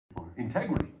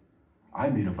integrity. I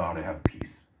made a vow to have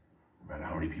peace, no matter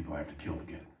how many people I have to kill to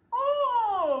get it.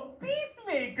 Oh,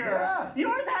 peacemaker! Yes!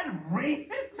 You're that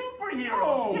racist superhero!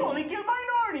 Oh. You only kill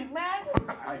minorities, man!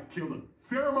 I killed a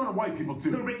fair amount of white people,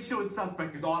 too. The ratio is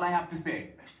suspect is all I have to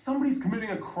say. If somebody's committing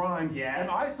a crime, Yes?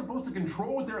 am I supposed to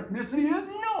control what their ethnicity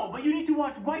is? No, but you need to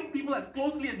watch white people as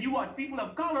closely as you watch people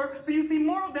of color, so you see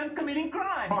more of them committing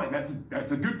crimes. Fine,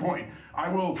 that's a good point. I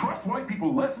will trust white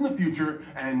people less in the future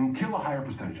and kill a higher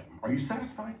percentage of them. Are you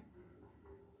satisfied?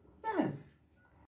 Yes.